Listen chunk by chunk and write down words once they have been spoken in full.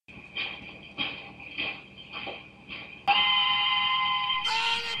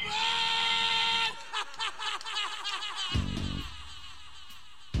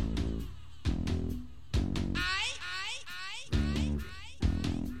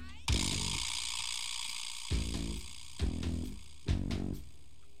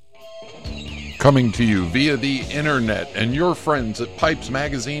Coming to you via the internet and your friends at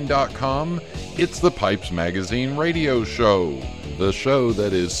PipesMagazine.com, it's the Pipes Magazine radio show. The show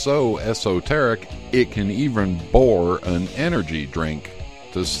that is so esoteric, it can even bore an energy drink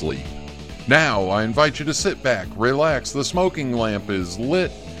to sleep. Now, I invite you to sit back, relax, the smoking lamp is lit.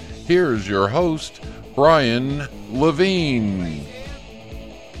 Here's your host, Brian Levine.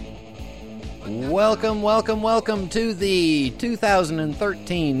 Welcome to the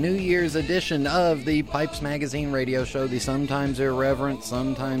 2013 New Year's edition of the Pipes Magazine radio show, the sometimes irreverent,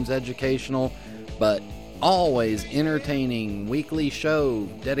 sometimes educational, but always entertaining weekly show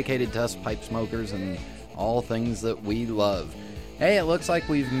dedicated to us pipe smokers and all things that we love. Hey, it looks like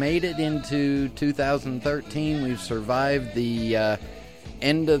we've made it into 2013. We've survived the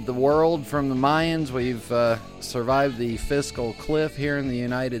end of the world from the Mayans. We've survived the fiscal cliff here in the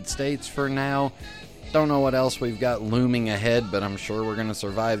United States for now. Don't know what else we've got looming ahead, but I'm sure we're going to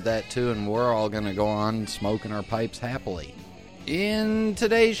survive that too, and we're all going to go on smoking our pipes happily. In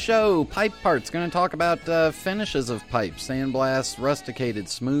today's show, Pipe Parts, going to talk about finishes of pipes, sandblast, rusticated,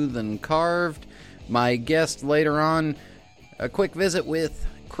 smooth, and carved. My guest later on, a quick visit with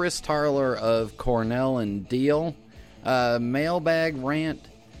Chris Tarler of Cornell and Deal. Mailbag rant,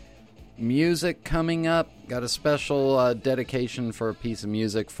 music coming up. Got a special dedication for a piece of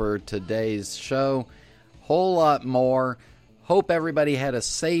music for today's show. Whole lot more. Hope everybody had a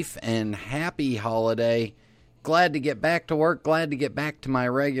safe and happy holiday. Glad to get back to work. Glad to get back to my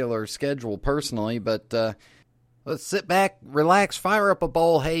regular schedule personally. But let's sit back, relax, fire up a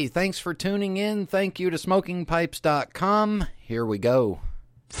bowl. Hey, thanks for tuning in. Thank you to SmokingPipes.com. Here we go.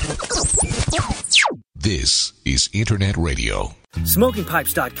 This is Internet Radio.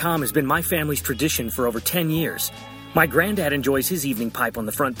 SmokingPipes.com has been my family's tradition for over 10 years. My granddad enjoys his evening pipe on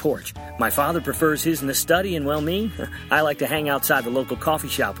the front porch. My father prefers his in the study, and well, me, I like to hang outside the local coffee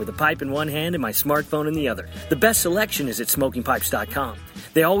shop with a pipe in one hand and my smartphone in the other. The best selection is at SmokingPipes.com.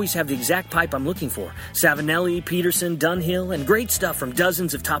 They always have the exact pipe I'm looking for. Savinelli, Peterson, Dunhill, and great stuff from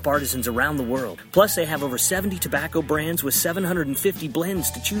dozens of top artisans around the world. Plus, they have over 70 tobacco brands with 750 blends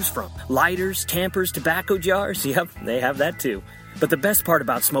to choose from. Lighters, tampers, tobacco jars, yep, they have that too. But the best part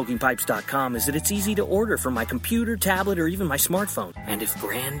about SmokingPipes.com is that it's easy to order from my computer, tablet, or even my smartphone. And if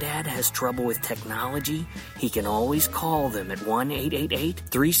Granddad has trouble with technology, he can always call them at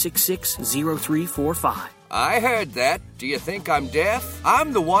 1-888-366-0345. I heard that. Do you think I'm deaf?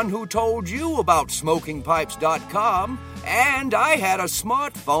 I'm the one who told you about SmokingPipes.com, and I had a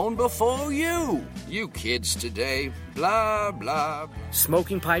smartphone before you. You kids today, blah, blah.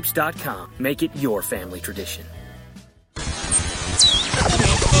 SmokingPipes.com. Make it your family tradition.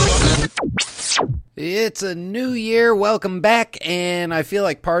 It's a new year, welcome back, and I feel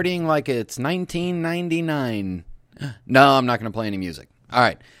like partying like it's 1999. No, I'm not going to play any music. All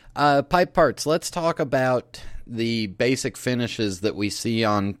right, pipe parts. Let's talk about the basic finishes that we see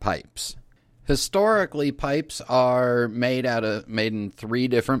on pipes. Historically, pipes are made in three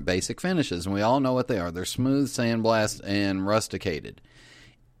different basic finishes, and we all know what they are. They're smooth, sandblast, and rusticated.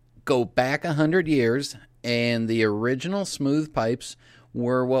 Go back 100 years, and the original smooth pipes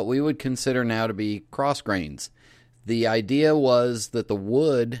were what we would consider now to be cross grains. The idea was that the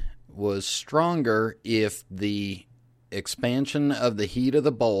wood was stronger if the expansion of the heat of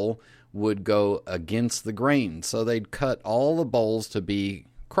the bowl would go against the grain. So they'd cut all the bowls to be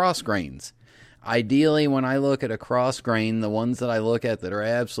cross grains. Ideally, when I look at a cross grain, the ones that I look at that are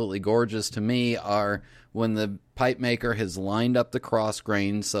absolutely gorgeous to me are when the pipe maker has lined up the cross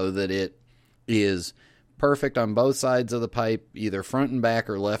grain so that it is perfect on both sides of the pipe, either front and back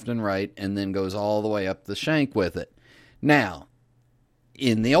or left and right, and then goes all the way up the shank with it. Now,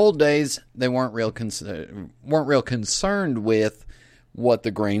 in the old days, they weren't real concerned with what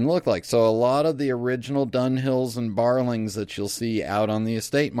the grain looked like. So a lot of the original Dunhills and Barlings that you'll see out on the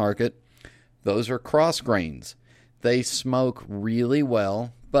estate market, those are cross grains. They smoke really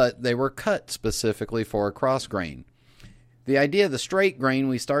well, but they were cut specifically for a cross grain. The idea of the straight grain,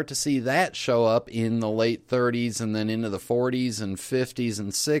 we start to see that show up in the late 30s and then into the 40s and 50s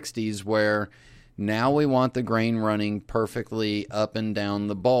and 60s, where now we want the grain running perfectly up and down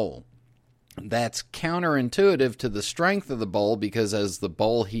the bowl. That's counterintuitive to the strength of the bowl, because as the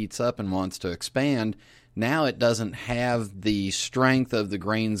bowl heats up and wants to expand, now it doesn't have the strength of the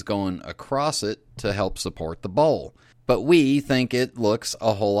grains going across it to help support the bowl. But we think it looks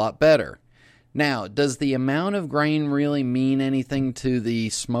a whole lot better. Now, does the amount of grain really mean anything to the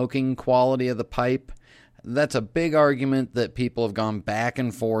smoking quality of the pipe? That's a big argument that people have gone back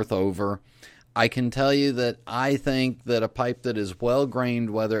and forth over. I can tell you that I think that a pipe that is well grained,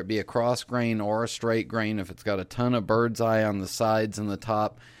 whether it be a cross grain or a straight grain, if it's got a ton of bird's eye on the sides and the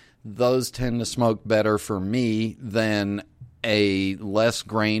top, those tend to smoke better for me than a less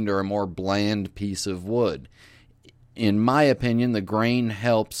grained or a more bland piece of wood. In my opinion, the grain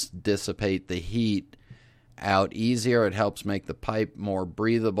helps dissipate the heat out easier. It helps make the pipe more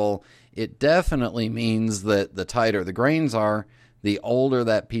breathable. It definitely means that the tighter the grains are, the older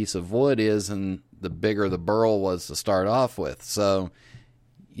that piece of wood is and the bigger the burl was to start off with. So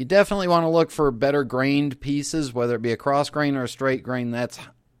you definitely want to look for better grained pieces, whether it be a cross grain or a straight grain. That's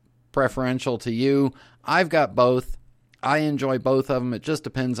preferential to you. I've got both. I enjoy both of them. It just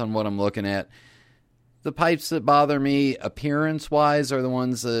depends on what I'm looking at. The pipes that bother me appearance-wise are the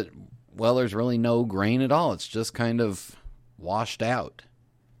ones that, well, there's really no grain at all. It's just kind of washed out.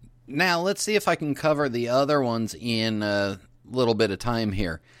 Now, let's see if I can cover the other ones in a little bit of time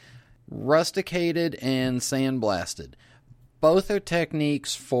here. Rusticated and sandblasted. Both are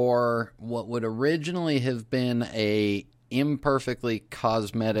techniques for what would originally have been a imperfectly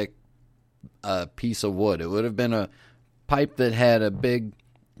cosmetic piece of wood. It would have been a pipe that had a big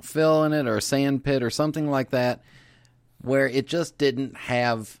fill in it or a sand pit or something like that, where it just didn't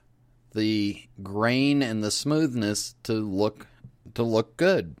have the grain and the smoothness to look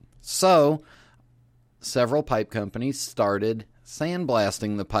good. So several pipe companies started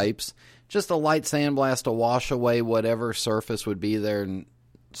sandblasting the pipes, just a light sandblast to wash away whatever surface would be there and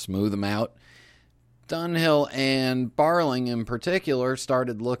smooth them out. Dunhill and Barling in particular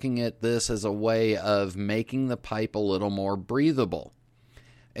started looking at this as a way of making the pipe a little more breathable.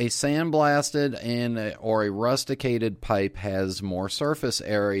 A sandblasted or a rusticated pipe has more surface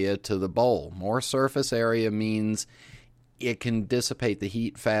area to the bowl. More surface area means it can dissipate the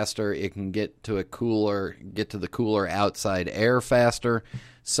heat faster. It can get to the cooler outside air faster.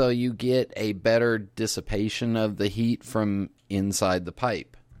 So you get a better dissipation of the heat from inside the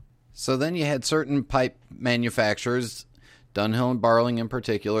pipe. So then you had certain pipe manufacturers, Dunhill and Barling in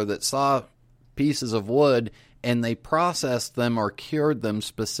particular, that saw pieces of wood and they processed them or cured them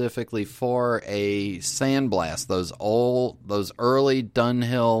specifically for a sandblast. Those early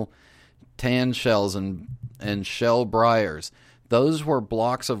Dunhill tan shells and shell briars, those were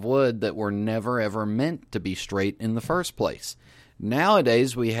blocks of wood that were never ever meant to be straight in the first place.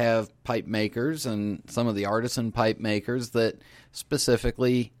 Nowadays we have pipe makers and some of the artisan pipe makers that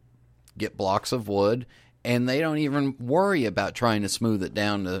specifically get blocks of wood, and they don't even worry about trying to smooth it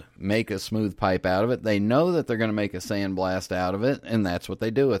down to make a smooth pipe out of it. They know that they're going to make a sandblast out of it, and that's what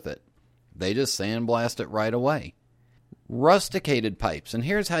they do with it. They just sandblast it right away. Rusticated pipes, and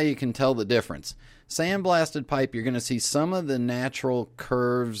here's how you can tell the difference. Sandblasted pipe, you're going to see some of the natural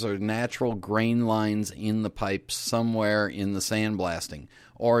curves or natural grain lines in the pipe somewhere in the sandblasting,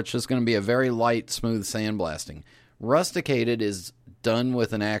 or it's just going to be a very light, smooth sandblasting. Rusticated is done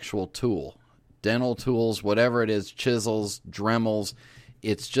with an actual tool. Dental tools, whatever it is, chisels, Dremels.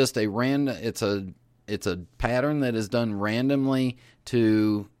 It's just it's a pattern that is done randomly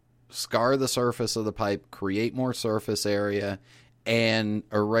to scar the surface of the pipe, create more surface area, and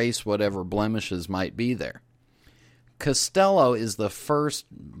erase whatever blemishes might be there. Costello is the first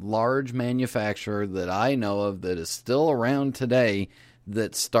large manufacturer that I know of that is still around today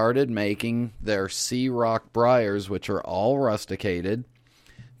that started making their sea rock briars, which are all rusticated.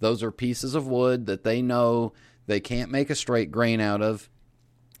 Those are pieces of wood that they know they can't make a straight grain out of.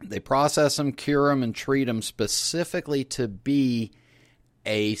 They process them, cure them, and treat them specifically to be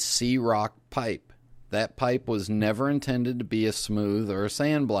a sea rock pipe. That pipe was never intended to be a smooth or a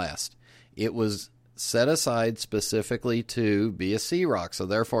sandblast. It was set aside specifically to be a sea rock. So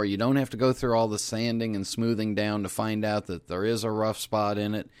therefore, you don't have to go through all the sanding and smoothing down to find out that there is a rough spot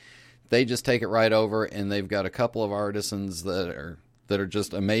in it. They just take it right over, and they've got a couple of artisans that are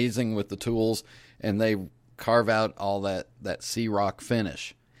just amazing with the tools, and they carve out all that sea rock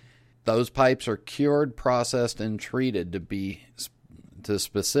finish. Those pipes are cured, processed, and treated to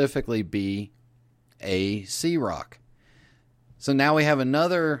specifically be a sea rock. So now we have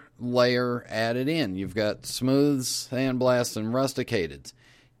another layer added in. You've got smooths, sandblasts, and rusticateds.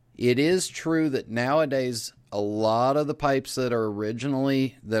 It is true that nowadays a lot of the pipes that are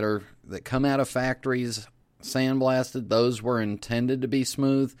originally that come out of factories sandblasted, those were intended to be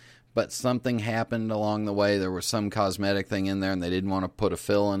smooth, but something happened along the way. There was some cosmetic thing in there and they didn't want to put a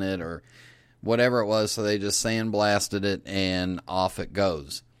fill in it or whatever it was, so they just sandblasted it and off it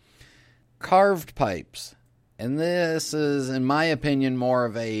goes. Carved pipes. And this is, in my opinion, more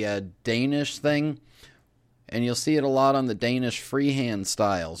of a Danish thing. And you'll see it a lot on the Danish freehand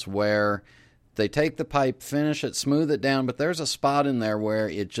styles, where they take the pipe, finish it, smooth it down, but there's a spot in there where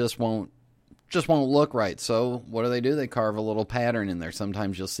it just won't look right. So what do? They carve a little pattern in there.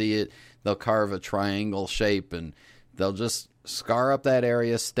 Sometimes you'll see it, they'll carve a triangle shape, and They'll just scar up that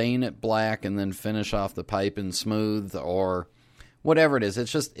area, stain it black, and then finish off the pipe in smooth or whatever it is.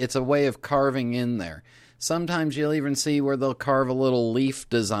 It's a way of carving in there. Sometimes you'll even see where they'll carve a little leaf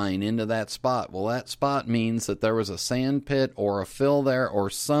design into that spot. Well, that spot means that there was a sand pit or a fill there,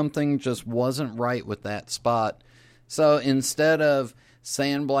 or something just wasn't right with that spot. So instead of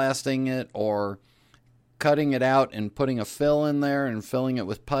sandblasting it or cutting it out and putting a fill in there and filling it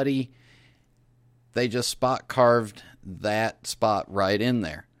with putty, they just spot carved that spot right in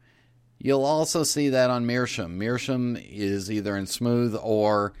there. You'll also see that on meerschaum. Meerschaum is either in smooth,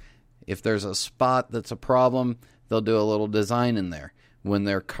 or if there's a spot that's a problem, they'll do a little design in there. When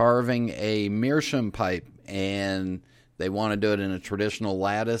they're carving a meerschaum pipe and they want to do it in a traditional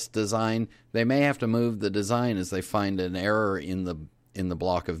lattice design, they may have to move the design as they find an error in the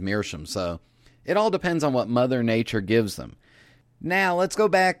block of meerschaum. So it all depends on what Mother Nature gives them. Now, let's go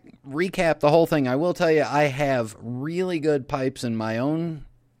back, recap the whole thing. I will tell you, I have really good pipes in my own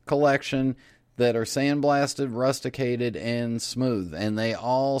collection that are sandblasted, rusticated, and smooth, and they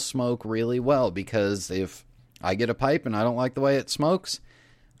all smoke really well, because if I get a pipe and I don't like the way it smokes,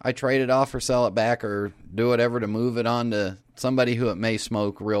 I trade it off or sell it back or do whatever to move it on to somebody who it may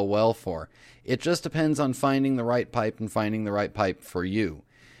smoke real well for. It just depends on finding the right pipe and finding the right pipe for you.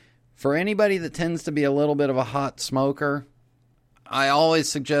 For anybody that tends to be a little bit of a hot smoker, I always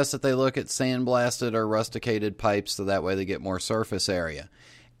suggest that they look at sandblasted or rusticated pipes, so that way they get more surface area.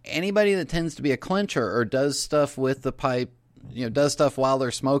 Anybody that tends to be a clincher or does stuff with the pipe, does stuff while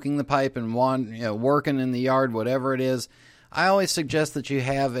they're smoking the pipe and working in the yard, whatever it is, I always suggest that you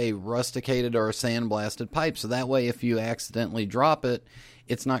have a rusticated or a sandblasted pipe, so that way if you accidentally drop it,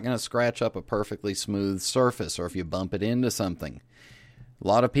 it's not going to scratch up a perfectly smooth surface, or if you bump it into something. A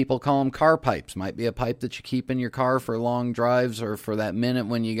lot of people call them car pipes. Might be a pipe that you keep in your car for long drives, or for that minute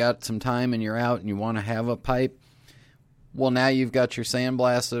when you got some time and you're out and you want to have a pipe. Well, now you've got your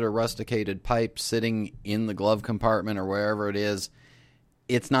sandblasted or rusticated pipe sitting in the glove compartment or wherever it is.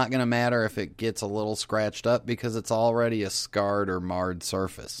 It's not going to matter if it gets a little scratched up, because it's already a scarred or marred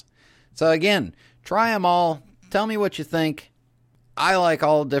surface. So again, try them all. Tell me what you think. I like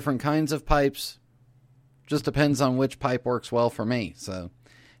all different kinds of pipes. Just depends on which pipe works well for me. So,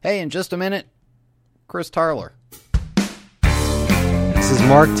 hey, in just a minute, Chris Tarler. This is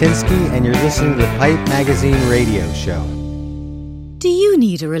Mark Tinsky, and you're listening to the Pipe Magazine radio show. Do you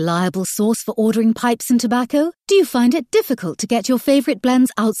need a reliable source for ordering pipes and tobacco? Do you find it difficult to get your favourite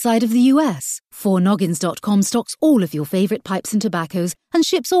blends outside of the US? 4noggins.com stocks all of your favourite pipes and tobaccos and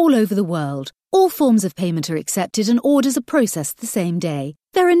ships all over the world. All forms of payment are accepted and orders are processed the same day.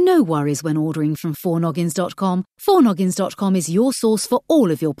 There are no worries when ordering from 4noggins.com. 4noggins.com is your source for all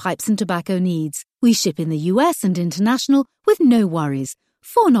of your pipes and tobacco needs. We ship in the US and international with no worries.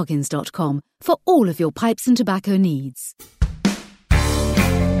 4noggins.com for all of your pipes and tobacco needs.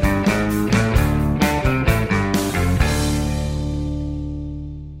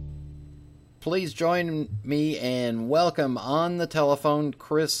 Please join me and welcome on the telephone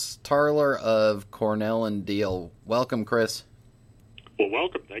Chris Tarler of Cornell & Deal. Welcome, Chris. Well,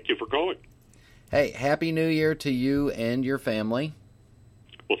 welcome. Thank you for calling. Hey, Happy New Year to you and your family.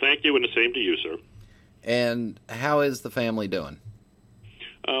 Well, thank you, and the same to you, sir. And how is the family doing?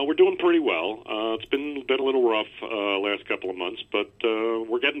 We're doing pretty well. It's been a little rough last couple of months, but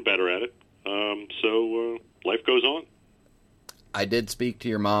we're getting better at it. So life goes on. I did speak to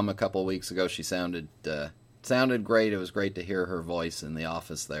your mom a couple of weeks ago. She sounded great. It was great to hear her voice in the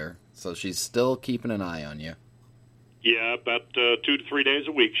office there. So she's still keeping an eye on you. Yeah, about 2 to 3 days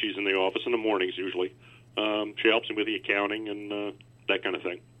a week she's in the office in the mornings usually. She helps me with the accounting and that kind of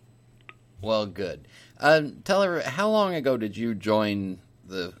thing. Well, good. Tell her, how long ago did you join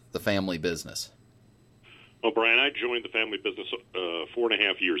the family business? Well, Brian, I joined the family business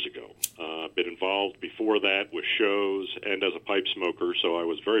 4.5 years ago. I've been involved before that with shows and as a pipe smoker, so I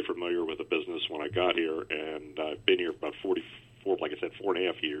was very familiar with the business when I got here, and I've been here about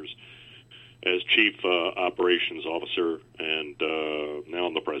 4.5 years as Chief Operations Officer, and now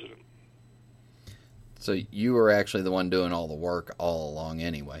I'm the President. So you were actually the one doing all the work all along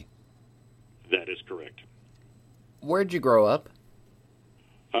anyway? That is correct. Where'd you grow up?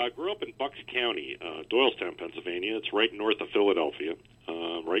 I grew up in Bucks County, Doylestown, Pennsylvania. It's right north of Philadelphia,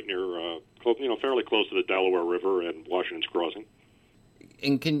 right near, fairly close to the Delaware River and Washington's Crossing.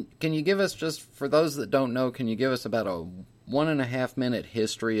 And can you give us, just for those that don't know, can you give us about a 1.5 minute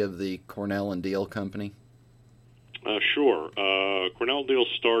history of the Cornell & Deal Company? Sure. Cornell & Deal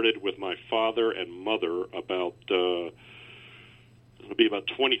started with my father and mother about, it'll be about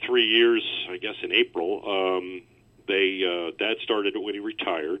 23 years, I guess, in April. Dad started it when he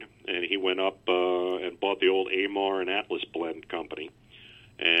retired, and he went up and bought the old Amar and Atlas blend company,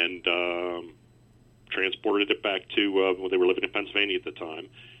 and transported it back to well, they were living in Pennsylvania at the time,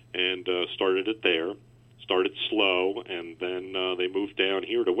 and started it there. Started slow, and then they moved down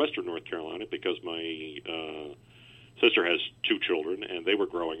here to Western North Carolina because my sister has 2 children, and they were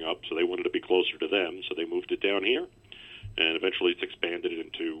growing up, so they wanted to be closer to them, so they moved it down here, and eventually it's expanded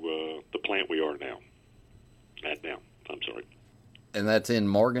into the plant we are now. And that's in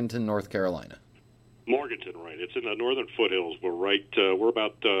Morganton, North Carolina. Morganton, right. It's in the northern foothills. We're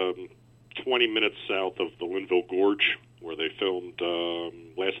about 20 minutes south of the Linville Gorge, where they filmed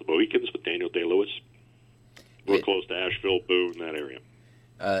Last of the Mohicans with Daniel Day-Lewis. We're close to Asheville, Boone, that area.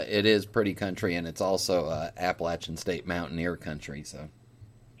 It is pretty country, and it's also Appalachian State mountaineer country. So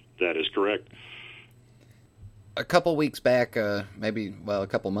that is correct. A couple weeks back, a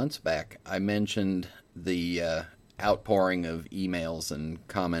couple months back, I mentioned the outpouring of emails and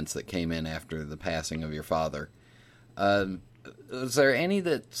comments that came in after the passing of your father. Was there any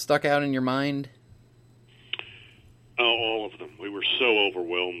that stuck out in your mind? All of them. We were so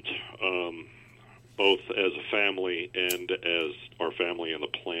overwhelmed, both as a family and as our family in the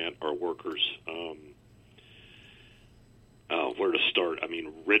plant, our workers. Where to start? I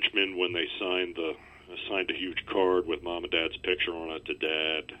mean, Richmond, when they signed a huge card with Mom and Dad's picture on it to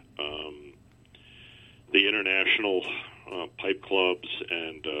Dad. The international pipe clubs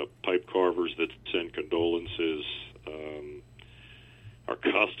and pipe carvers that send condolences. Our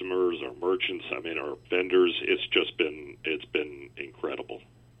customers, our merchants, our vendors. It's been incredible.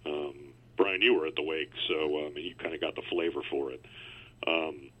 Brian, you were at the wake, so you kind of got the flavor for it.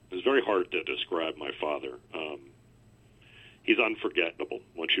 It's very hard to describe my father. He's unforgettable.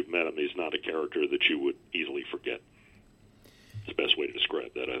 Once you've met him, he's not a character that you would easily forget. It's the best way to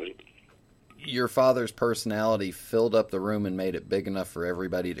describe that, I think. Your father's personality filled up the room and made it big enough for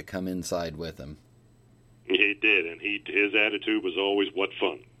everybody to come inside with him. He did, and his attitude was always, "What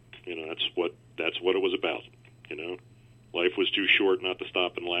fun!" That's what it was about. Life was too short not to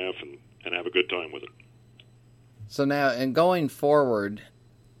stop and laugh and have a good time with it. So now, and going forward,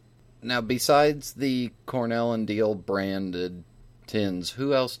 now besides the Cornell and Deal branded tins,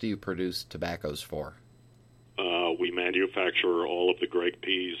 who else do you produce tobaccos for? We manufacture all of the Greg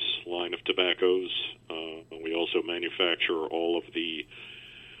P's line of tobaccos. We also manufacture all of the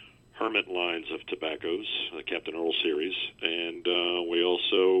Hermit lines of tobaccos, the Captain Earl series, and we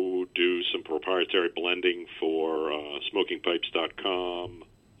also do some proprietary blending for SmokingPipes.com,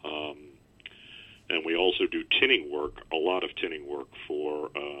 and we also do tinning work, a lot of tinning work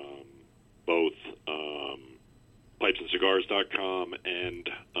for both PipesandCigars.com and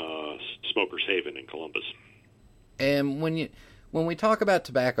Smokers Haven in Columbus. And when we talk about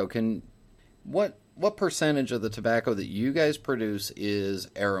tobacco, what percentage of the tobacco that you guys produce is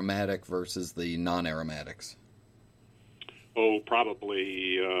aromatic versus the non-aromatics? Oh,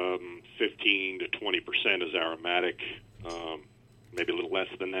 probably 15 to 20% is aromatic, maybe a little less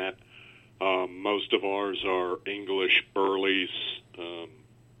than that. Most of ours are English, Burleys, and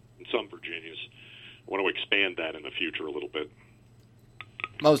some Virginias. I want to expand that in the future a little bit.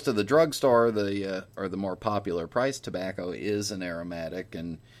 Most of the drugstore, or the more popular price tobacco is an aromatic,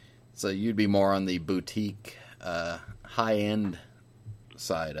 and so you'd be more on the boutique, high-end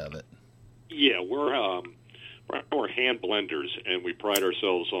side of it. Yeah, we're hand blenders, and we pride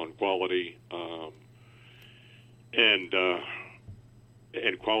ourselves on quality and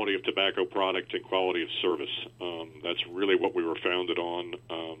quality of tobacco product and quality of service. That's really what we were founded on.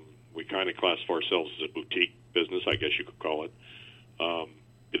 We kind of classify ourselves as a boutique business, I guess you could call it.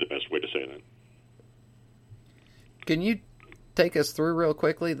 Be the best way to say that. Can you take us through real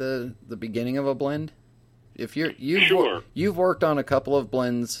quickly the beginning of a blend? If you've worked on a couple of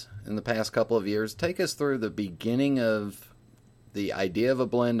blends in the past couple of years, take us through the beginning of the idea of a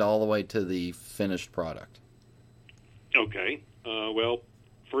blend all the way to the finished product. Okay. Well,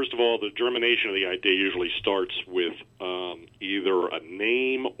 first of all, the germination of the idea usually starts with either a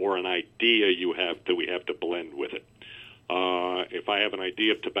name or an idea that we have to blend with it. If I have an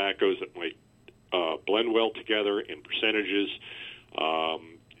idea of tobaccos that might blend well together in percentages,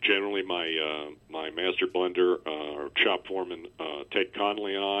 generally my master blender, shop foreman Ted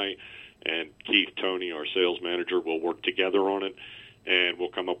Conley and I, and Keith Tony, our sales manager, will work together on it, and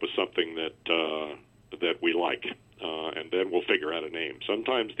we'll come up with something that we like, and then we'll figure out a name.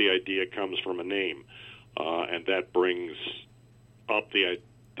 Sometimes the idea comes from a name, and that brings up the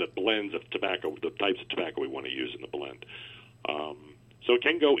blends of tobacco, the types of tobacco we want to use in the blend. So it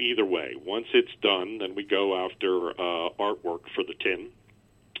can go either way. Once it's done, then we go after artwork for the tin.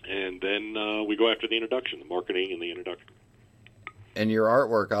 And then we go after the introduction, the marketing and the introduction. And your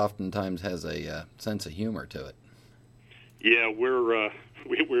artwork oftentimes has a sense of humor to it. Yeah, we're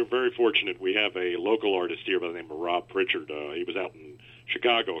very fortunate. We have a local artist here by the name of Rob Pritchard. He was out in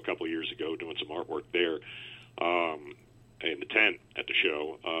Chicago a couple of years ago doing some artwork there in the tent at the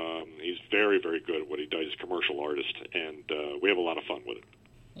show. He's very, very good at what he does. He's a commercial artist, and we have a lot of fun with it.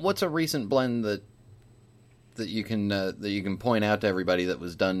 What's a recent blend that you can point out to everybody that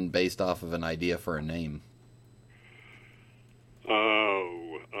was done based off of an idea for a name?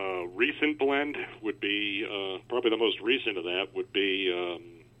 Recent blend would be probably the most recent of that would be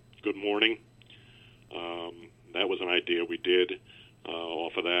Good Morning. That was an idea we did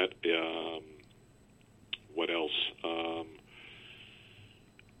off of that. What else?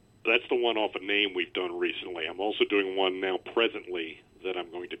 That's the one off a name we've done recently. I'm also doing one now presently that I'm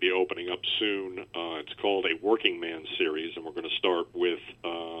going to be opening up soon. It's called a Working Man series, and we're going to start with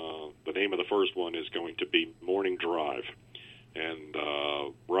the name of the first one is going to be Morning Drive. And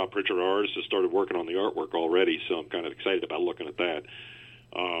Rob Pritchard, our artist, has started working on the artwork already, so I'm kind of excited about looking at that.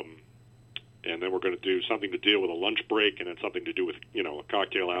 And then we're going to do something to deal with a lunch break, and then something to do with a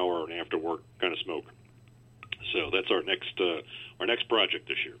cocktail hour or an after work kind of smoke. So that's our next project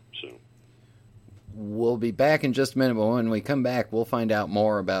this year. So we'll be back in just a minute, but when we come back, we'll find out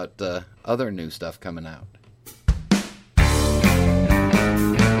more about other new stuff coming out.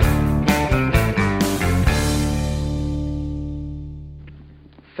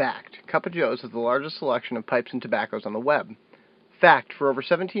 Fact. Cup of Joe's has the largest selection of pipes and tobaccos on the web. Fact. For over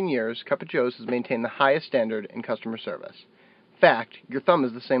 17 years, Cup of Joe's has maintained the highest standard in customer service. Fact. Your thumb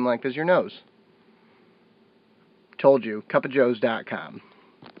is the same length as your nose. Told you. cupofjoes.com.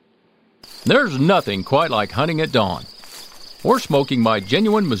 There's nothing quite like hunting at dawn or smoking my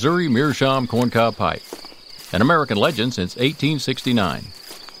genuine Missouri Meerschaum corncob pipe, an American legend since 1869.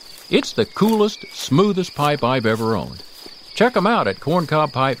 It's the coolest, smoothest pipe I've ever owned. Check them out at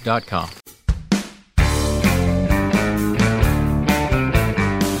corncobpipe.com.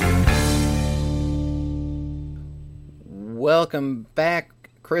 Welcome back.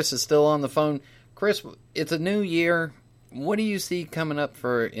 Chris is still on the phone. Chris, it's a new year. What do you see coming up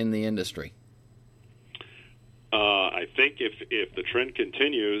in the industry? I think if the trend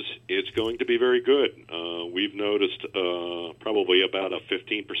continues, it's going to be very good. We've noticed probably about a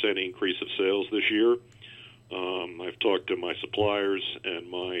 15% increase of sales this year. I've talked to my suppliers and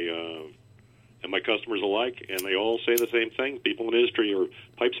my customers alike, and they all say the same thing. People in the industry are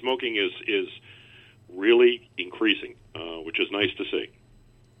pipe smoking is really increasing, which is nice to see.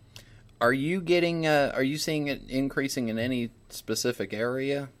 Are you seeing it increasing in any specific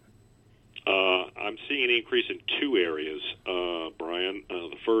area? I'm seeing an increase in two areas, Brian.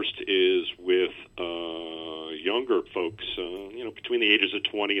 The first is with younger folks, between the ages of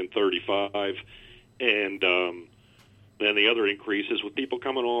 20 and 35. And then the other increase is with people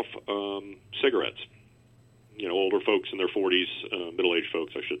coming off cigarettes. Older folks in their 40s, middle-aged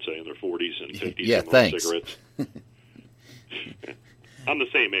folks, I should say, in their 40s and 50s. Yeah, thanks. Cigarettes. I'm the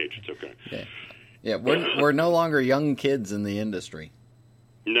same age. It's okay. Yeah. We're no longer young kids in the industry.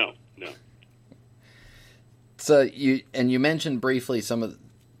 No. So you mentioned briefly some of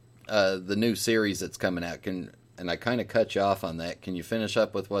the new series that's coming out. And I kind of cut you off on that. Can you finish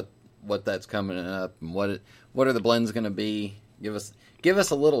up with what that's coming up and what are the blends going to be? Give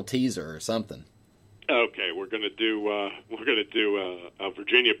us a little teaser or something. Okay, we're going to do a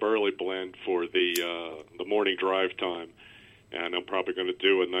Virginia Burley blend for the morning drive time, and I'm probably going to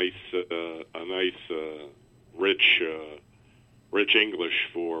do a nice rich English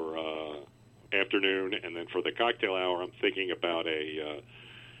for afternoon, and then for the cocktail hour, I'm thinking about a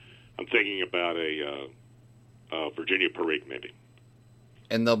Virginia Perique maybe.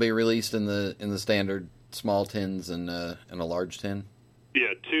 And they'll be released in the standard small tins and a large tin?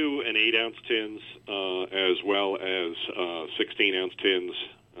 Yeah, 2 and 8-ounce tins, as well as 16-ounce tins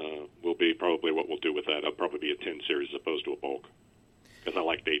will be probably what we'll do with that. It'll probably be a tin series as opposed to a bulk, because I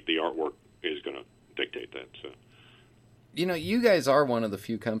like the artwork is going to dictate that. So, you guys are one of the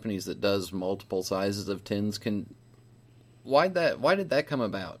few companies that does multiple sizes of tins. Why did that come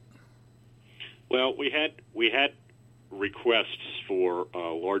about? Well, we had requests for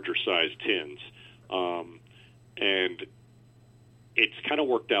larger size tins, and it's kind of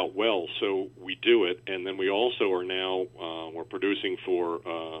worked out well, so we do it. And then we also are now we're producing for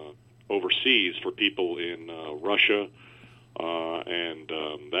overseas for people in Russia and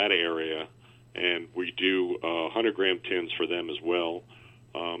that area, and we do 100-gram tins for them as well.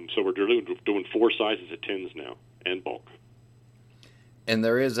 So we're doing 4 sizes of tins now and bulk. And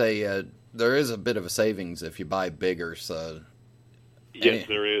there is a bit of a savings if you buy bigger. So Yes,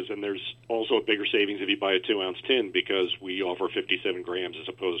 there is, and there's also a bigger savings if you buy a 2-ounce tin because we offer 57 grams as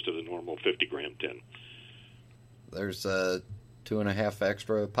opposed to the normal 50-gram tin. There's 2.5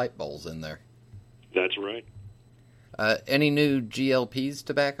 extra pipe bowls in there. That's right. Any new GLP's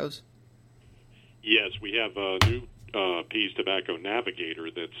tobaccos? Yes, we have a new Pease Tobacco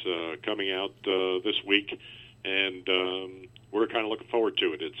Navigator that's coming out this week, and we're kind of looking forward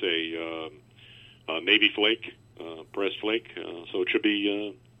to it. It's a Navy flake, pressed flake, so it should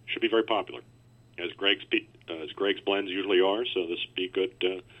be very popular, as Greg's blends usually are. So this would be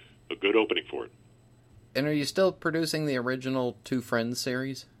a good opening for it. And are you still producing the original Two Friends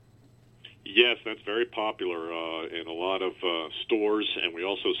series? Yes, that's very popular in a lot of stores, and we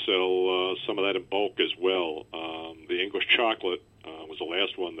also sell some of that in bulk as well. The English chocolate was the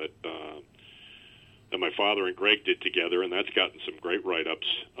last one that my father and Greg did together, and that's gotten some great write-ups.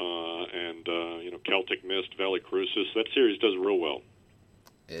 And Celtic Mist, Valley Crucis, that series does real well.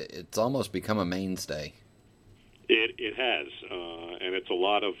 It's almost become a mainstay. It has, and it's a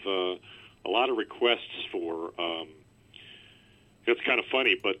lot of requests for. It's kind of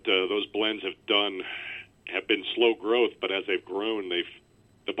funny, but those blends have been slow growth, but as they've grown,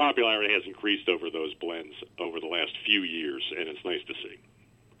 the popularity has increased over those blends over the last few years, and it's nice to see.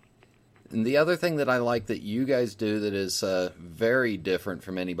 And the other thing that I like that you guys do that is very different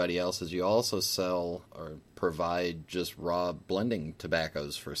from anybody else is you also sell or provide just raw blending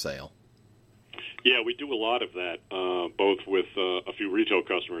tobaccos for sale. Yeah, we do a lot of that, both with a few retail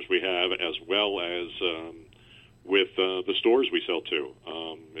customers we have, as well as with the stores we sell to.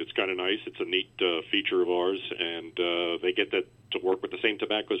 It's kind of nice. It's a neat feature of ours, and they get to work with the same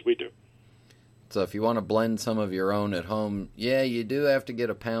tobacco as we do. So if you want to blend some of your own at home, yeah, you do have to get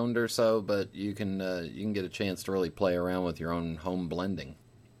a pound or so, but you can get a chance to really play around with your own home blending.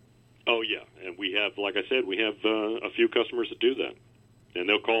 Oh, yeah, and we have, like I said, we have a few customers that do that. And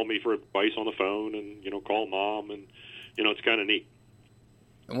they'll call me for advice on the phone and, call Mom, and, it's kind of neat.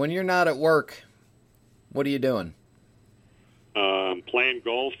 And when you're not at work, what are you doing? Playing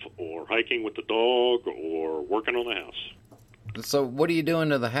golf or hiking with the dog or working on the house. So what are you doing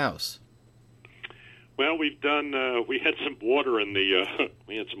to the house? Well, we had some water in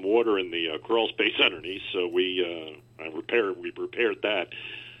the crawl space underneath, so we repaired that,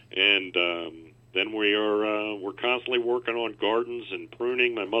 and then we're constantly working on gardens and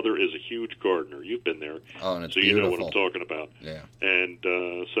pruning. My mother is a huge gardener. You've been there, oh, and it's so beautiful. You know what I'm talking about. Yeah, and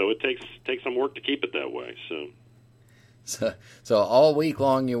so it takes some work to keep it that way. So all week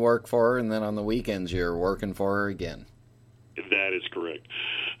long you work for her, and then on the weekends you're working for her again. That is correct.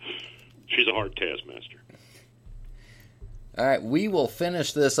 She's a hard taskmaster. All right, we will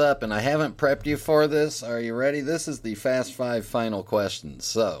finish this up, and I haven't prepped you for this. Are you ready? This is the Fast 5 final questions.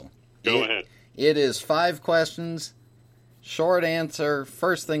 So Go ahead. It is 5 questions, short answer,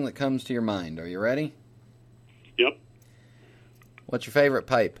 first thing that comes to your mind. Are you ready? Yep. What's your favorite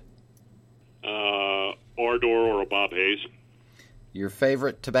pipe? Ardor or a Bob Hayes. Your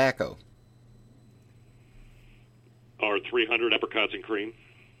favorite tobacco? Our 300 Apricots and Cream.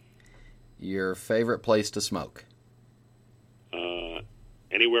 Your favorite place to smoke?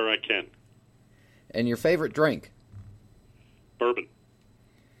 Anywhere I can. And your favorite drink? Bourbon.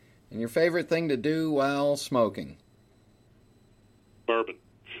 And your favorite thing to do while smoking? Bourbon.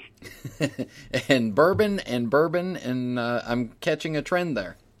 And bourbon, and I'm catching a trend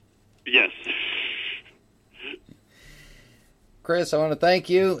there. Yes. Chris, I want to thank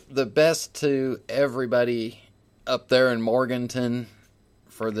you. The best to everybody up there in Morganton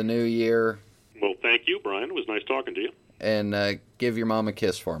for the new year. Well, thank you, Brian. It was nice talking to you. And give your mom a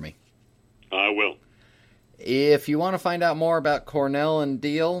kiss for me. I will. If you want to find out more about Cornell and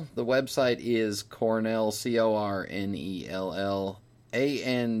Deal, the website is Cornell,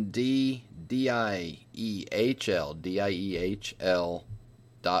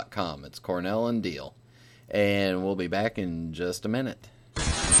 CornellAndDiehl.com. It's Cornell and Deal. And we'll be back in just a minute.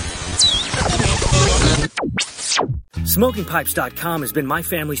 SmokingPipes.com has been my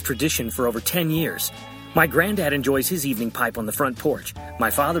family's tradition for over 10 years. My granddad enjoys his evening pipe on the front porch. My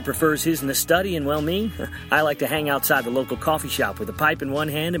father prefers his in the study, and, well, me, I like to hang outside the local coffee shop with a pipe in one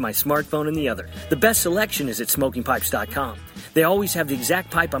hand and my smartphone in the other. The best selection is at SmokingPipes.com. They always have the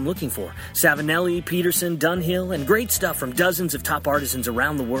exact pipe I'm looking for. Savinelli, Peterson, Dunhill, and great stuff from dozens of top artisans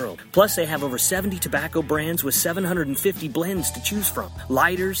around the world. Plus, they have over 70 tobacco brands with 750 blends to choose from.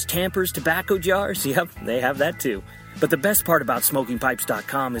 Lighters, tampers, tobacco jars, yep, they have that too. But the best part about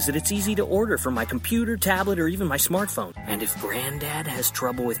SmokingPipes.com is that it's easy to order from my computer, tablet, or even my smartphone. And if Granddad has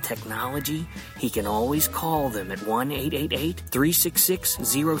trouble with technology, he can always call them at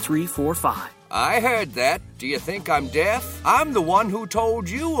 1-888-366-0345. I heard that. Do you think I'm deaf? I'm the one who told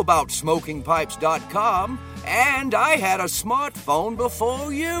you about SmokingPipes.com, and I had a smartphone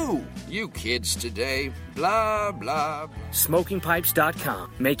before you. You kids today, blah, blah.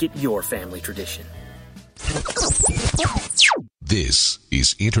 SmokingPipes.com. Make it your family tradition. This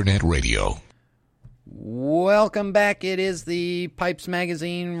is Internet Radio. Welcome back. It is the Pipes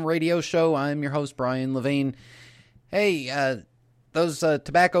Magazine radio show. I'm your host, Brian Levine. Hey, those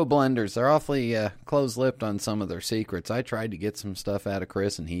tobacco blenders, they're awfully close-lipped on some of their secrets. I tried to get some stuff out of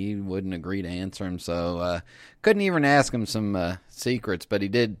Chris, and he wouldn't agree to answer them, so couldn't even ask him some secrets, but he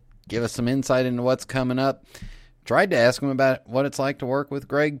did give us some insight into what's coming up. Tried to ask him about what it's like to work with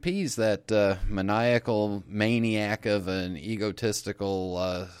Greg Pease, that maniacal maniac of an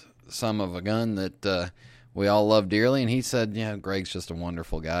egotistical son of a gun that we all love dearly, and he said, yeah, Greg's just a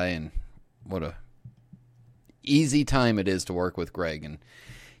wonderful guy, and what a easy time it is to work with Greg. And,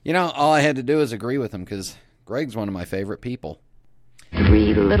 you know, all I had to do is agree with him, because Greg's one of my favorite people.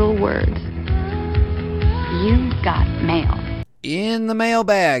 3 little words. You've got mail. In the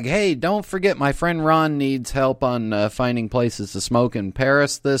mailbag. Hey, don't forget my friend Ron needs help on finding places to smoke in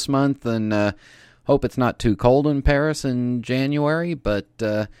Paris this month, and hope it's not too cold in Paris in January, but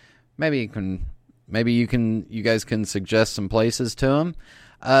maybe you guys can suggest some places to him.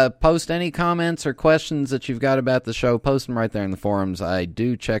 Post any comments or questions that you've got about the show. Post them right there in the forums. I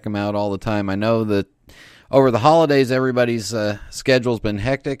do check them out all the time. I know that over the holidays, everybody's schedule's been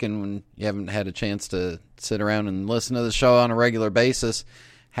hectic, and when you haven't had a chance to sit around and listen to the show on a regular basis.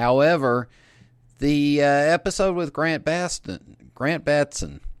 However, the episode with Grant Batson,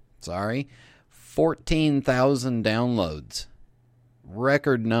 14,000 downloads.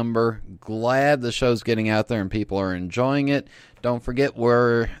 Record number. Glad the show's getting out there and people are enjoying it. Don't forget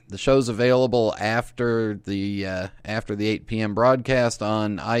where the show's available after the 8 p.m. broadcast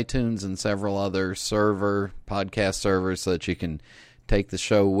on iTunes and several other podcast servers, so that you can take the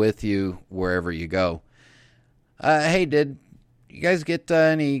show with you wherever you go. Hey, did you guys get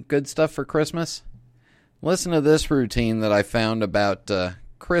any good stuff for Christmas? Listen to this routine that I found about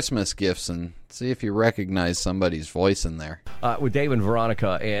Christmas gifts and see if you recognize somebody's voice in there. With Dave and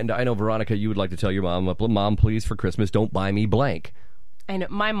Veronica, and I know, Veronica, you would like to tell your mom, Mom, please, for Christmas, don't buy me blank. I know,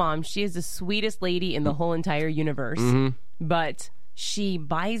 my mom, she is the sweetest lady in the whole entire universe, but she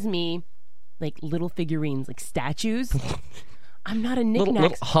buys me, like, little figurines, like statues. I'm not a knickknack.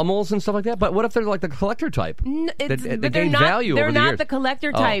 Little Hummels and stuff like that? But what if they're like the collector type? They gain value over the years. They're not the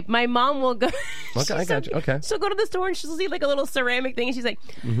collector type. My mom will go... Okay, I got you. Okay. She'll go to the store and she'll see like a little ceramic thing and she's like,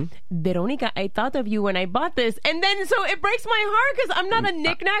 Veronica, I thought of you when I bought this. And then so it breaks my heart because I'm not a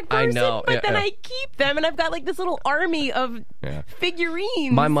knick-knack person. I know. But then I keep them and I've got like this little army of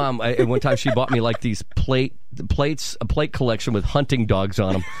figurines. My mom, at one time, she bought me like these a plate collection with hunting dogs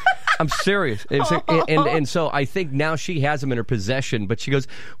on them. I'm serious. And so I think now she has them in her possession, but she goes,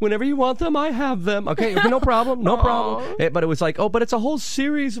 whenever you want them, I have them. Okay, no problem, no problem. But it was like, but it's a whole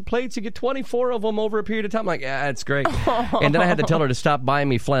series of plates. You get 24 of them over a period of time. I'm like, yeah, it's great. And then I had to tell her to stop buying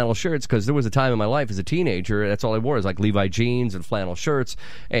me flannel shirts, because there was a time in my life as a teenager, that's all I wore, is like Levi jeans and flannel shirts.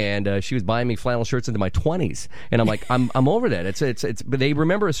 And she was buying me flannel shirts into my 20s. And I'm like, I'm over that. But they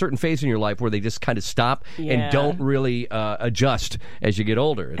remember a certain phase in your life where they just kind of stop and don't really adjust as you get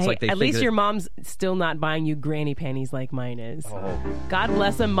older. It's like they at least your mom's still not buying you granny panties like mine is. God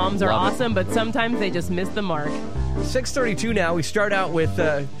bless them. Moms are awesome, but sometimes they just miss the mark. 6:32 now. We start out with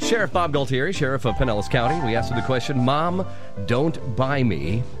Sheriff Bob Galtieri, Sheriff of Pinellas County. We asked him the question, Mom, don't buy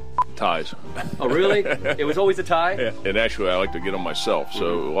me ties. Oh, really? It was always a tie? Yeah. And actually, I like to get them myself.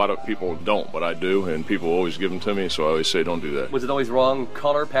 So a lot of people don't, but I do, and people always give them to me, so I always say don't do that. Was it always wrong?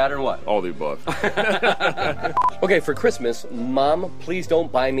 Color, pattern, what? All the above. Okay, for Christmas, Mom, please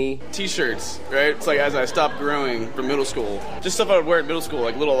don't buy me T-shirts, right? It's like as I stopped growing from middle school. Just stuff I would wear at middle school,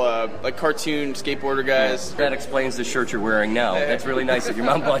 like little like cartoon skateboarder guys. That explains the shirt you're wearing now. That's really nice that your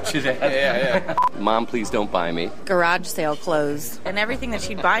mom bought you that. Yeah. Mom, please don't buy me garage sale clothes. And everything that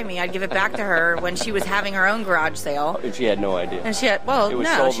she'd buy me, I'd give it back to her when she was having her own garage sale. And she had no idea. And she had,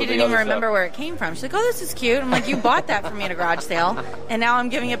 she didn't even remember where it came from. She's like, oh, this is cute. I'm like, you bought that for me at a garage sale, and now I'm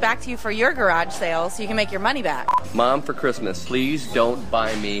giving it back to you for your garage sale so you can make your money back. Mom, for Christmas, please don't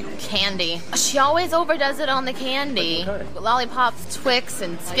buy me candy. She always overdoes it on the candy. Lollipops, Twix,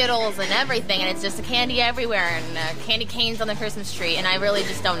 and Skittles and everything, and it's just candy everywhere, and candy canes on the Christmas tree, and I really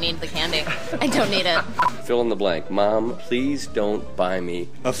just don't need the candy. I don't need it. Fill in the blank. Mom, please don't buy me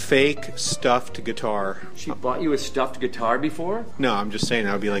a fake stuffed guitar. She bought you a stuffed guitar before? No, I'm just saying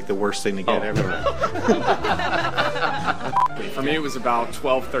that would be like the worst thing to get ever. For me, it was about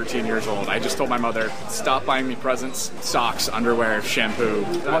 12, 13 years old. I just told my mother, stop buying me presents, socks, underwear, shampoo.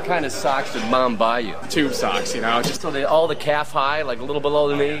 What kind of socks did Mom buy you? Tube socks, just... So all the calf high, like a little below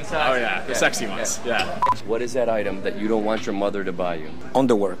the knee socks? Oh, yeah, the sexy ones, yeah. What is that item that you don't want your mother to buy you?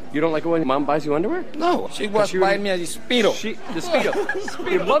 Underwear. You don't like it when Mom buys you underwear? No, she was buying me a Speedo. The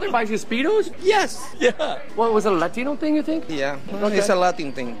Speedo. Your mother buys you Speedos? Yes. Yeah. What, was it a Latino thing, you think? Yeah, it's a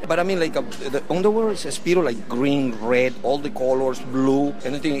Latin thing. But I mean, like, the underwear is a Speedo, like green, red, all the colors, blue,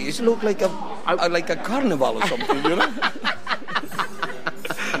 anything. It looks like a carnival or something,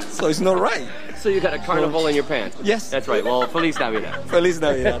 So it's not right. So you got a carnival in your pants? Yes. That's right. Well, Feliz Navidad. Feliz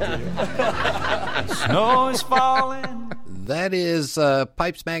Navidad to you. Snow is falling. That is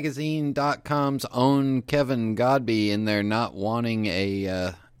PipesMagazine.com's own Kevin Godby in there not wanting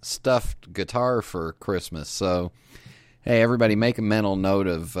a stuffed guitar for Christmas. So, hey, everybody make a mental note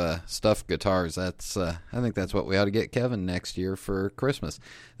of stuffed guitars. That's I think that's what we ought to get Kevin next year for Christmas.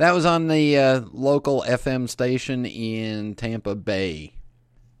 That was on the local FM station in Tampa Bay.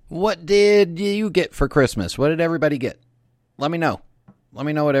 What did you get for Christmas? What did everybody get? Let me know. Let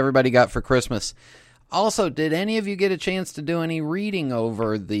me know what everybody got for Christmas. Also, did any of you get a chance to do any reading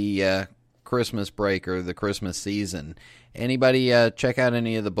over the Christmas break or the Christmas season? Anybody check out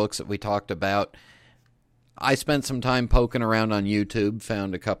any of the books that we talked about? I spent some time poking around on YouTube,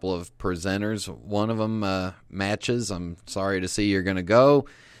 found a couple of presenters. One of them, Matches. I'm sorry to see you're going to go.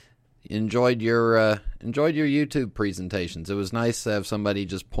 Enjoyed your YouTube presentations. It was nice to have somebody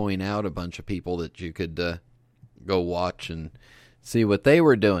just point out a bunch of people that you could go watch and see what they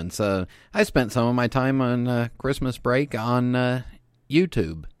were doing. So I spent some of my time on Christmas break on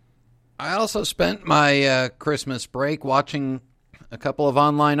YouTube. I also spent my Christmas break watching a couple of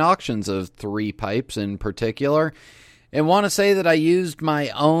online auctions of 3 pipes in particular, and want to say that I used my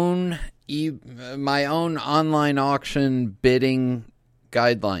own online auction bidding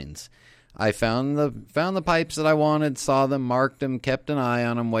guidelines. I found the pipes that I wanted, saw them, marked them, kept an eye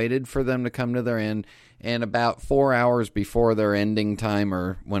on them, waited for them to come to their end, and about 4 hours before their ending time,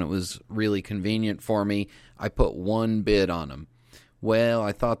 or when it was really convenient for me, I put one bid on them. Well,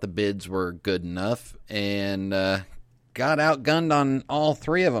 I thought the bids were good enough, and got outgunned on all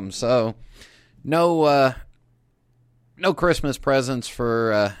 3 of them. So no Christmas presents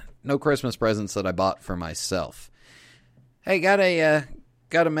that I bought for myself. Hey, got a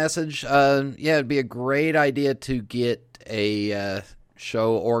message. It'd be a great idea to get a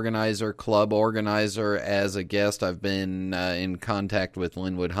show organizer, club organizer as a guest. I've been in contact with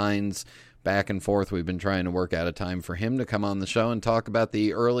Linwood Hines back and forth. We've been trying to work out a time for him to come on the show and talk about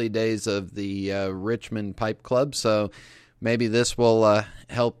the early days of the Richmond Pipe Club. So maybe this will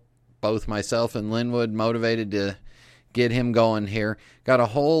help both myself and Linwood, motivated to get him going here. Got a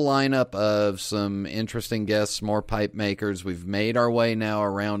whole lineup of some interesting guests, more pipe makers. We've made our way now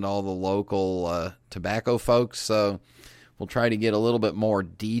around all the local tobacco folks, so we'll try to get a little bit more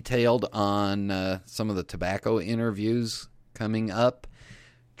detailed on some of the tobacco interviews coming up.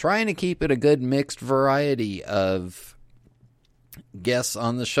 Trying to keep it a good mixed variety of guests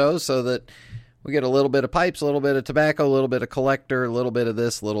on the show so that we get a little bit of pipes, a little bit of tobacco, a little bit of collector, a little bit of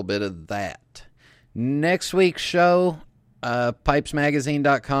this, a little bit of that. Next week's show,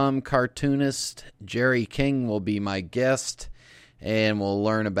 PipesMagazine.com cartoonist Jerry King will be my guest, and we'll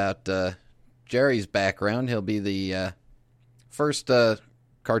learn about Jerry's background. He'll be the first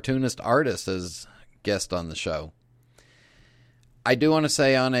cartoonist artist as guest on the show. I do want to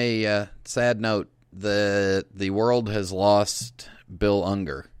say on a sad note that the world has lost Bill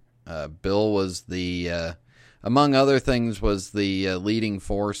Unger. Bill was among other things, was the leading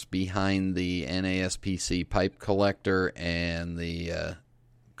force behind the NASPC Pipe Collector and the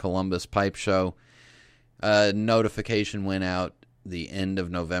Columbus Pipe Show. Notification went out the end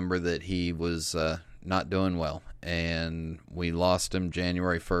of November that he was not doing well, and we lost him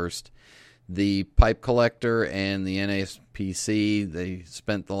January 1st. The Pipe Collector and the NASPC, they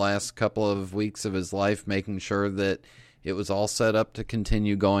spent the last couple of weeks of his life making sure that it was all set up to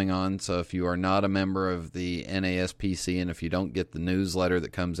continue going on. So if you are not a member of the NASPC, and if you don't get the newsletter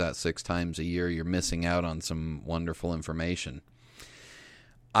that comes out 6 times a year, you're missing out on some wonderful information.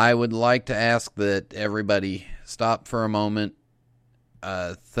 I would like to ask that everybody stop for a moment,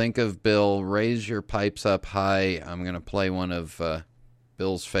 think of Bill, raise your pipes up high. I'm going to play one of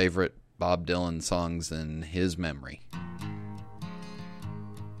Bill's favorite Bob Dylan songs in his memory.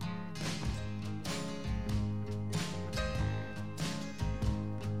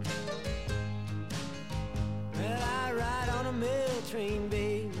 Well, I ride on a mill train,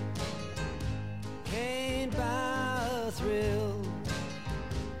 babe, thrill.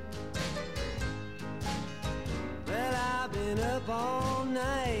 Well, I've been up all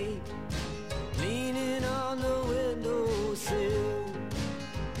night, leaning on the windowsill.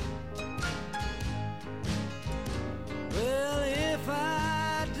 Well, if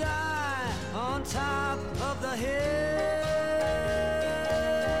I die on top of the hill,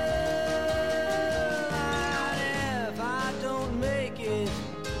 and if I don't make it,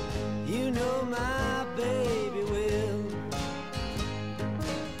 you know my baby will.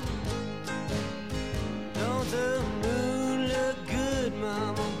 Don't the moon look good,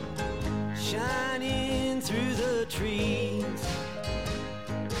 mama, shining through the trees?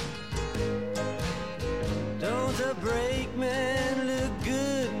 Don't the brakeman look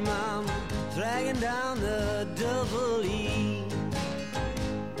good, mama, dragging down the double E?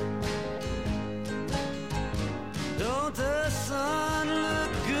 Don't the sun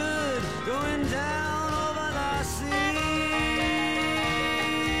look good going down over the sea?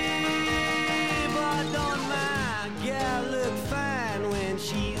 But don't my gal look fine when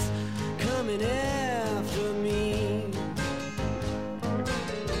she's coming after me?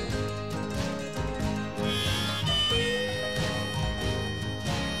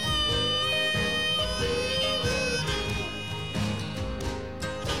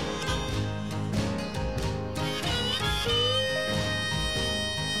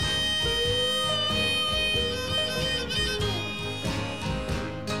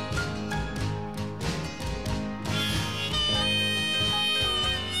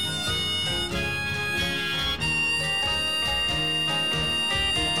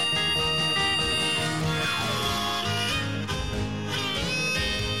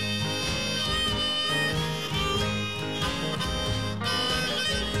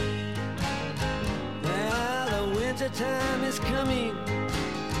 Time is coming,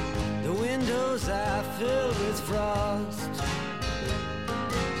 the windows are filled with frost.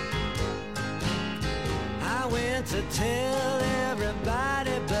 I went to tell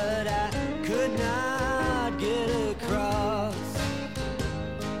everybody, but I could not get across.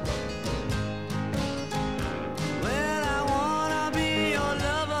 Well, I wanna be your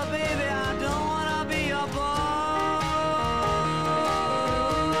lover, baby, I don't wanna be your boss.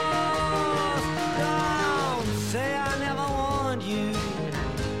 Don't say I never warned you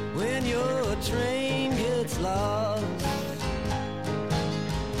when your train gets lost.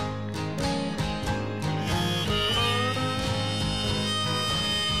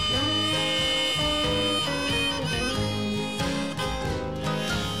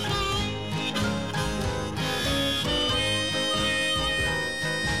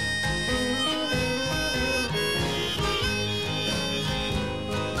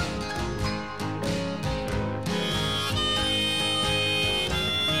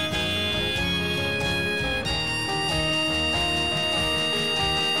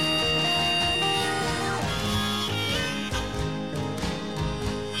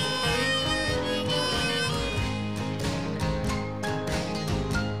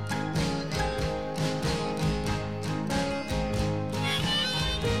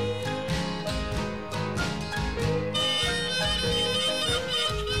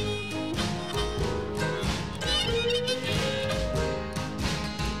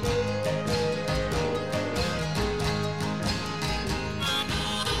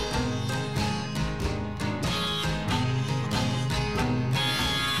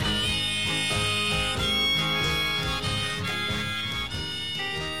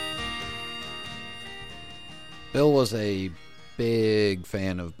 Bill was a big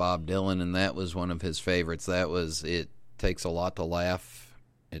fan of Bob Dylan, and that was one of his favorites. That was It Takes a Lot to Laugh,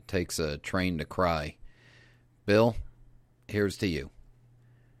 It Takes a Train to Cry. Bill, here's to you.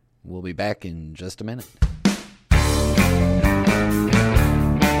 We'll be back in just a minute.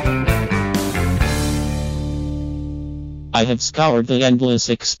 I have scoured the endless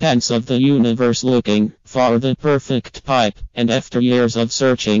expanse of the universe looking for the perfect pipe, and after years of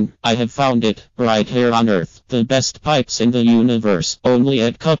searching, I have found it, right here on Earth. The best pipes in the universe, only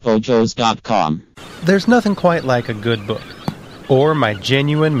at cupojos.com. There's nothing quite like a good book, or my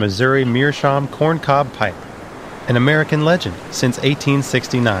genuine Missouri Meerschaum corncob pipe, an American legend since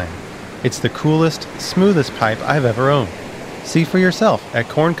 1869. It's the coolest, smoothest pipe I've ever owned. See for yourself at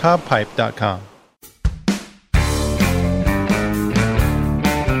corncobpipe.com.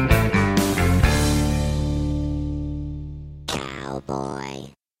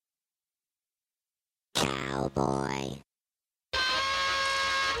 Cowboy. Cowboy.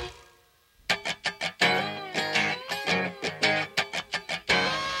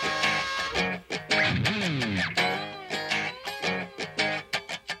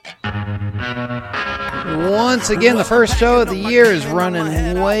 Once again, the first show of the year is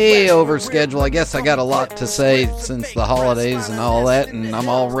running way over schedule. I guess I got a lot to say since the holidays and all that, and I'm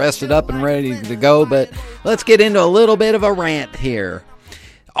all rested up and ready to go, but let's get into a little bit of a rant here.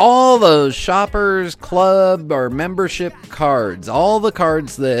 All those Shoppers Club or membership cards, all the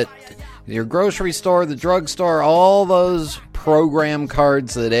cards that your grocery store, the drugstore, all those program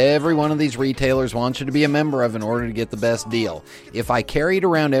cards that every one of these retailers wants you to be a member of in order to get the best deal. If I carried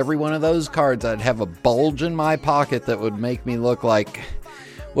around every one of those cards, I'd have a bulge in my pocket that would make me look like,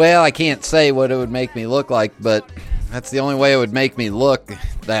 well, I can't say what it would make me look like, but that's the only way it would make me look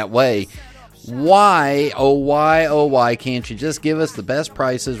that way. Why, oh why can't you just give us the best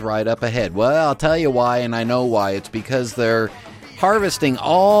prices right up ahead? Well, I'll tell you why, and I know why. It's because they're harvesting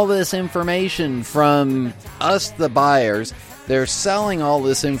all this information from us, the buyers. They're selling all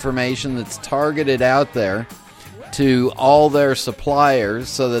this information that's targeted out there to all their suppliers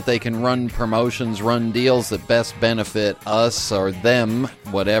so that they can run promotions, run deals that best benefit us or them,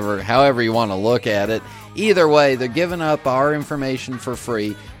 whatever, however you want to look at it. Either way, they're giving up our information for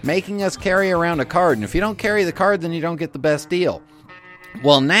free, making us carry around a card. And if you don't carry the card, then you don't get the best deal.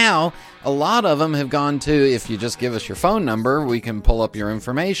 Well, now, a lot of them have gone to, if you just give us your phone number, we can pull up your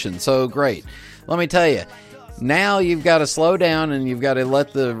information. So, great. Let me tell you, now you've got to slow down and you've got to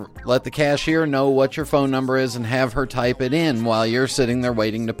let the cashier know what your phone number is and have her type it in while you're sitting there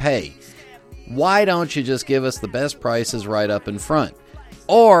waiting to pay. Why don't you just give us the best prices right up in front?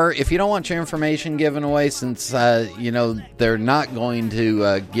 Or, if you don't want your information given away, since, they're not going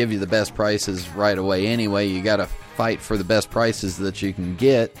to give you the best prices right away anyway, you got to fight for the best prices that you can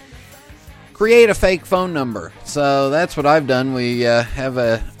get, create a fake phone number. So that's what I've done. We have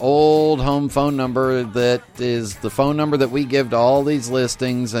a old home phone number that is the phone number that we give to all these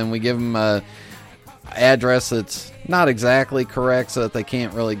listings, and we give them a address that's not exactly correct so that they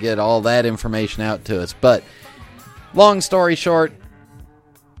can't really get all that information out to us. But long story short,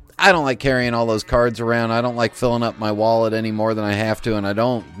 I don't like carrying all those cards around. I don't like filling up my wallet any more than I have to, and I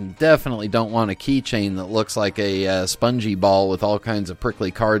definitely don't want a keychain that looks like a spongy ball with all kinds of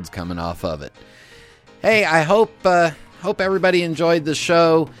prickly cards coming off of it. Hey, I hope everybody enjoyed the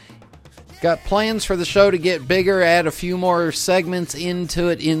show. Got plans for the show to get bigger, add a few more segments into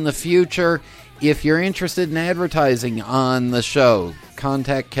it in the future. If you're interested in advertising on the show,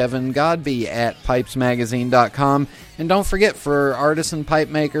 contact Kevin Godby at PipesMagazine.com. And don't forget, for artisan pipe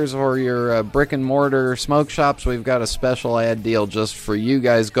makers or your brick and mortar smoke shops, we've got a special ad deal just for you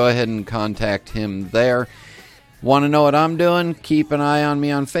guys. Go ahead and contact him there. Want to know what I'm doing? Keep an eye on me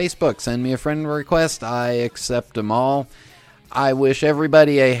on Facebook. Send me a friend request. I accept them all. I wish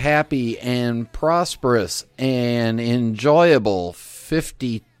everybody a happy and prosperous and enjoyable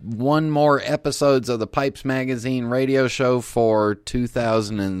 51 more episodes of the Pipes Magazine radio show for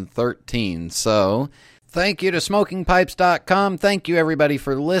 2013. So, thank you to SmokingPipes.com. Thank you, everybody,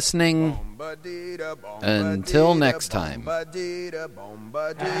 for listening. Until next time. Happy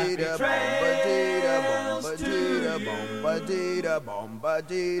trails until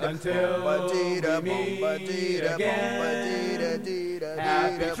we meet again.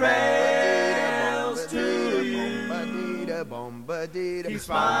 Happy trails to you. Keep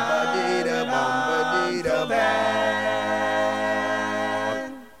smiling until then.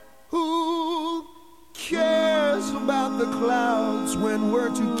 Who cares about the clouds when we're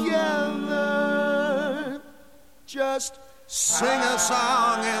together? Just sing a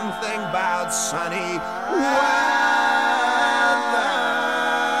song and think about sunny weather.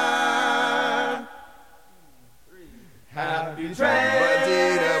 Happy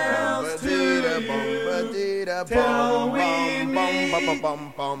trails to you till we meet again.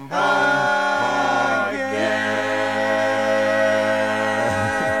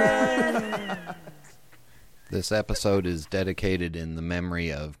 This episode is dedicated in the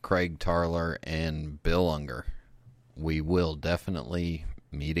memory of Craig Tarler and Bill Unger. We will definitely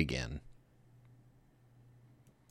meet again.